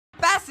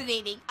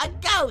Fascinating, a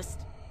ghost!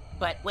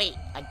 But wait,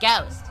 a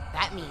ghost?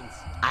 That means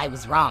I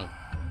was wrong.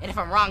 And if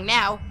I'm wrong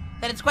now,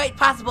 then it's quite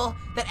possible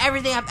that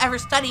everything I've ever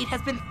studied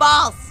has been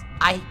false.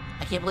 I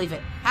can't believe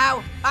it.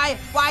 How? Why?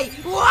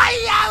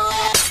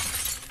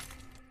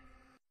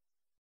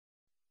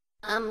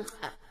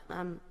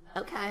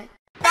 Okay.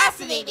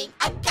 Fascinating,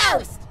 a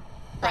ghost!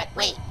 But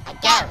wait, a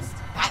ghost?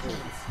 That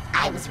means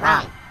I was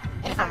wrong.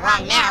 And if I'm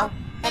wrong now,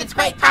 then it's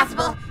quite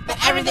possible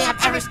that everything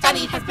I've ever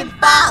studied has been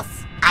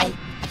false. I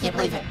can't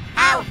believe it.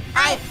 How?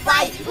 Why?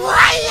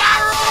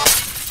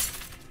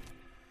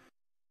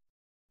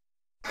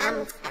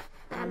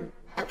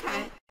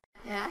 Okay.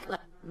 Yeah.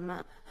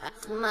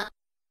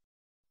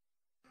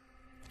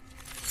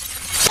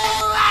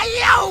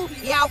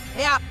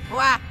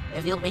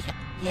 If you'll be,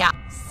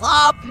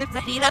 stop, nip the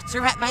heat up,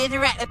 surret my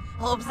internet,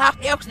 hope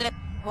stop, yoke,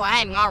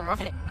 why,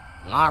 rough it,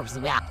 arms,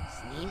 steam at,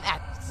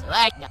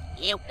 swag,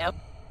 you know,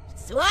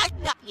 swag,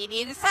 you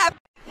need to stop.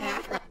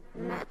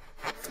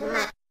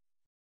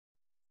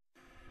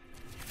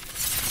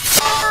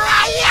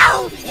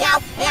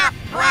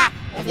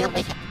 If you'll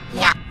be,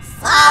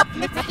 stop,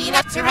 nip the heat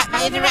up, surret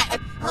my internet,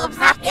 hope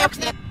stop, yoke,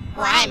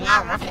 why,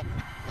 rough it,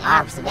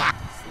 arms,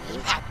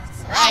 steam at,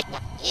 swag,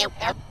 you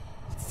know.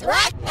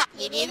 What?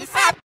 You need to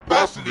stop!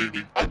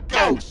 Fascinating, a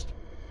ghost!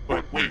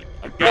 But wait,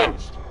 a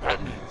ghost?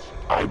 That means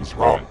I was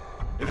wrong.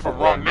 And if I'm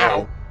wrong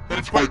now, then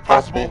it's quite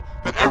possible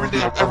that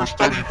everything I've ever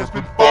studied has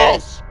been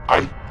false.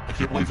 I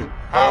can't believe it.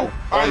 How?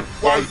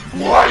 Why?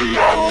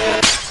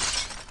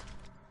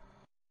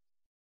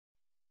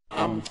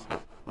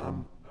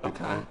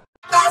 Okay.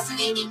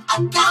 Fascinating,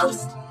 a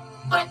ghost!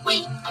 But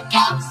wait, a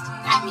ghost?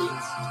 That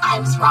means I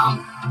was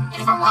wrong.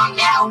 And if I'm wrong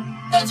now,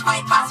 then it's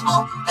quite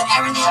possible that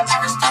everything I've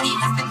ever studied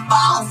has been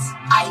false.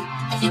 I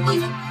can't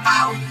believe it.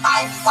 How?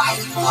 Why?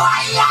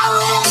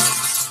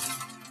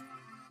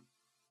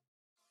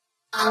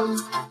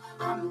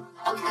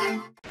 Okay.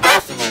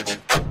 Fascinating,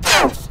 a ghost! But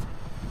wait, a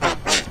ghost?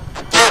 That means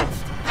I was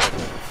wrong.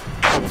 And if I'm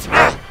wrong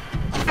now,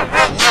 then it's quite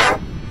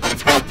possible that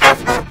everything I've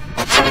ever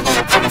studied has been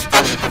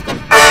false. I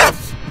can't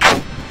believe it.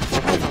 How?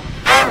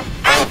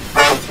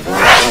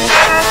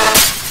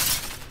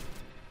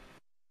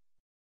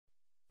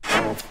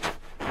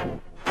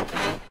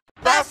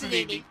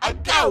 Fascinating, a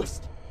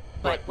ghost!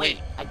 But wait,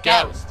 a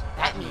ghost?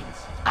 That means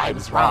I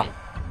was wrong.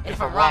 And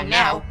if I'm wrong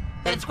now,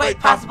 then it's quite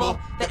possible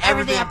that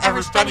everything I've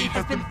ever studied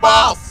has been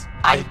false.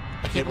 I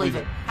can't believe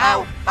it.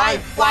 How? Why?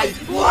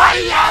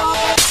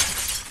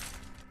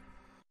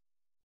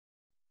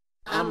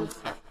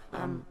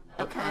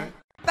 Okay.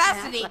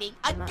 Fascinating,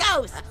 a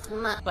ghost!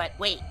 But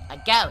wait, a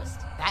ghost?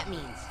 That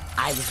means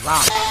I was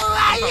wrong. If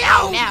I'm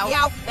wrong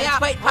now, then it's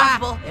quite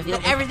possible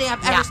that everything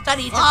I've ever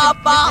studied has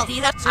been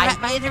false. I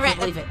can't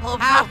believe it. How?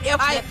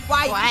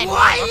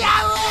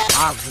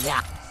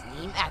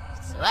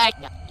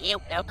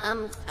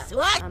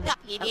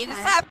 You need to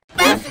stop.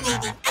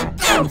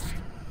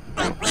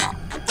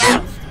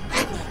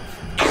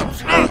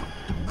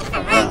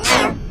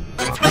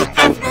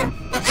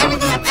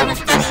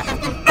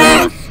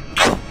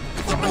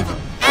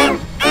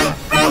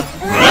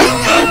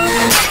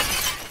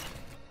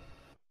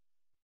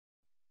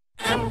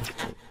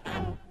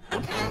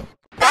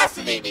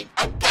 Fascinating,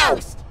 a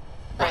ghost!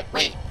 But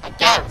wait, a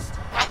ghost?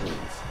 That means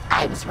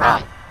I was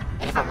wrong.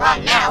 If I'm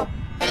wrong now,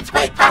 then it's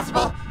quite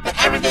possible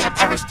that everything I've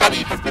ever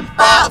studied has been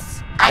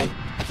false. I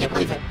can't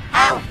believe it.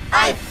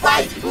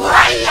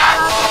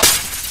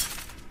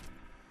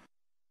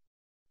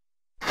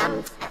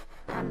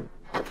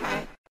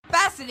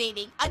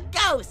 Fascinating, a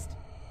ghost!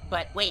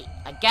 But wait,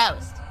 a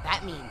ghost?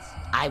 That means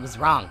I was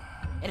wrong.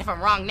 And if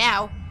I'm wrong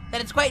now,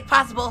 then it's quite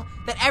possible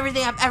that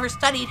everything I've ever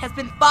studied has been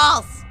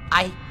false.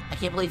 I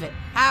can't believe it.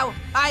 How?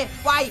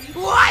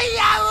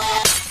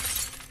 Why?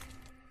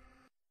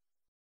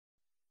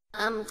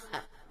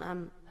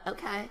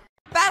 Okay.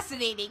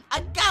 Fascinating,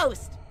 a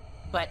ghost!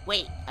 But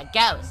wait, a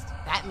ghost?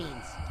 That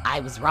means I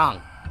was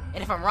wrong.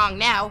 And if I'm wrong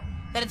now,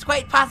 then it's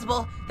quite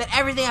possible that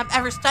everything I've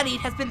ever studied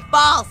has been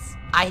false.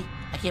 I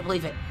can't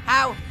believe it.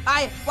 How? Why? Okay. Fascinating, a ghost! But wait, a ghost? That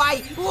means I was wrong.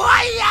 And if I'm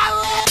wrong now,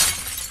 then it's quite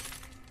possible that everything I've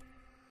ever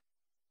studied has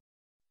been false.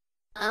 I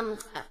can't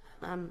believe it. How?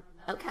 Why?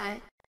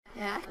 Okay.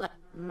 Yeah.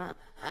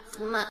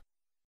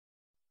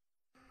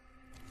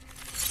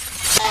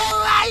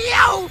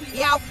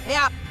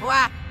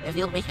 If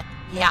you'll be,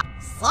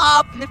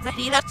 stop, nip the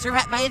heat up,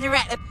 surret my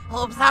internet,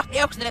 hope stop,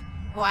 yoke,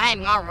 why,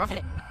 rough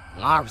it,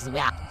 arms,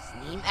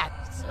 steam at,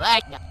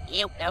 swag,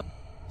 you know,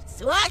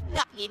 swag,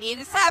 you need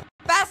to stop.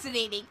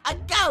 Fascinating, a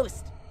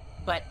ghost!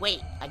 But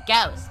wait, a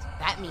ghost?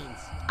 That means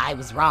I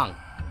was wrong.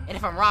 And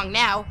if I'm wrong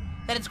now,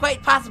 then it's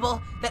quite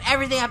possible that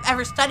everything I've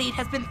ever studied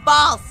has been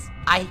false.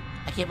 I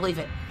can't believe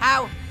it.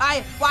 How?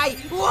 Why?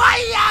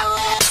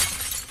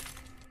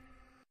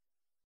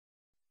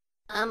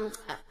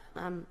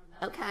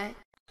 Okay.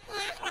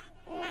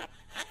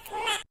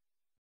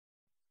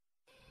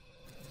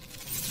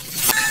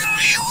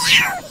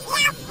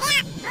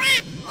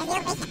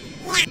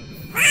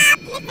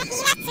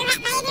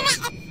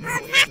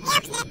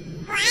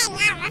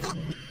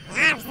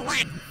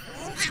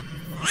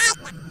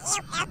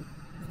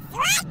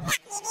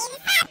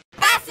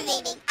 Fascinating.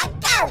 blaming a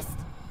ghost.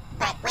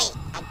 But wait,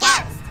 a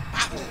ghost?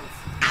 That means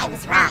I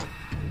was wrong.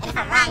 And if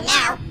I'm wrong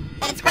now,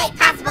 then it's quite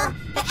possible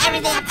that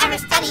everything I've ever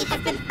studied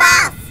has been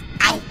false.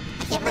 I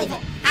can't believe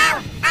it.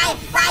 How?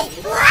 Why?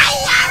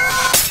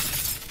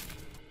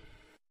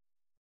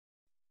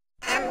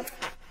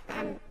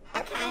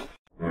 Okay.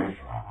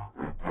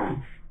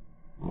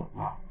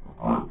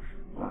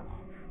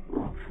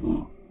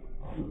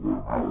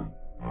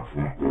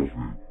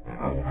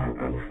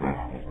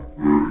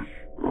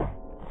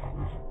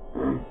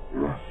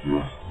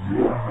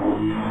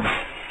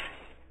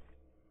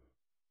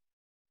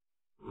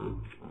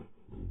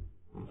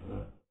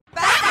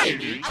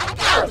 Baby, a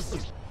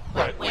ghost!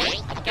 But wait,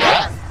 a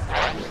ghost?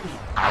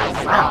 I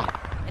was wrong.